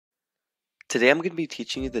Today I'm going to be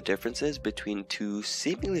teaching you the differences between two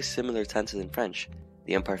seemingly similar tenses in French,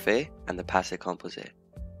 the imparfait and the passé composé.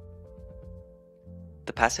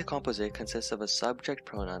 The passé composé consists of a subject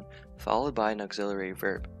pronoun followed by an auxiliary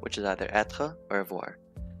verb, which is either être or avoir.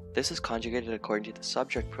 This is conjugated according to the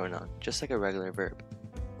subject pronoun, just like a regular verb.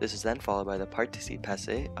 This is then followed by the participe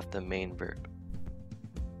passé of the main verb.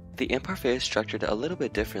 The imparfait is structured a little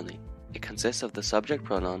bit differently. It consists of the subject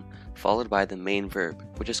pronoun followed by the main verb,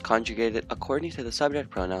 which is conjugated according to the subject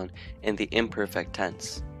pronoun in the imperfect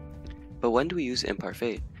tense. But when do we use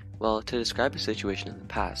imparfait? Well, to describe a situation in the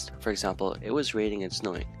past. For example, it was raining and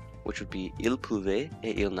snowing, which would be il pleuvait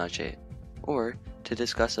et il neigeait. Or to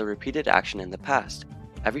discuss a repeated action in the past.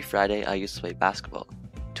 Every Friday I used to play basketball.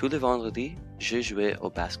 Tous les vendredis, je jouais au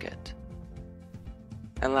basket.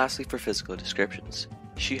 And lastly, for physical descriptions.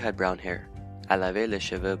 She had brown hair. Elle avait les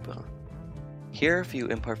cheveux bruns. Here are a few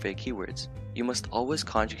imparfait keywords. You must always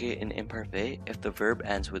conjugate an imparfait if the verb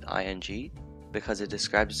ends with ing, because it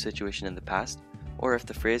describes a situation in the past, or if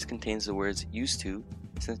the phrase contains the words used to,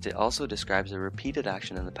 since it also describes a repeated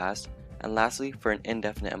action in the past, and lastly, for an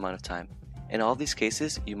indefinite amount of time. In all these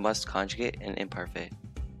cases, you must conjugate an imparfait.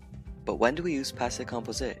 But when do we use passé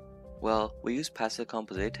composé? Well, we use passé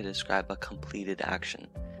composé to describe a completed action,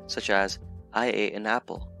 such as I ate an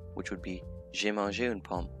apple, which would be j'ai mangé une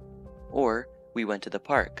pomme, or we went to the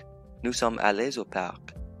park, nous sommes allés au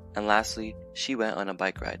parc, and lastly, she went on a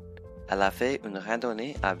bike ride, elle a fait une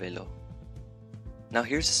randonnée à vélo. Now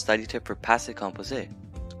here's a study tip for passé composé.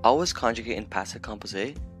 Always conjugate in passé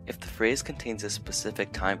composé if the phrase contains a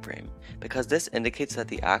specific time frame, because this indicates that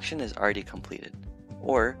the action is already completed.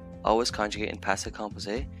 Or always conjugate in passé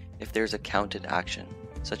composé if there's a counted action,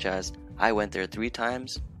 such as I went there 3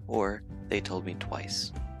 times, or they told me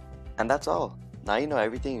twice. And that's all. Now you know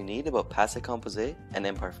everything you need about passé composé and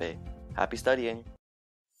imparfait. Happy studying!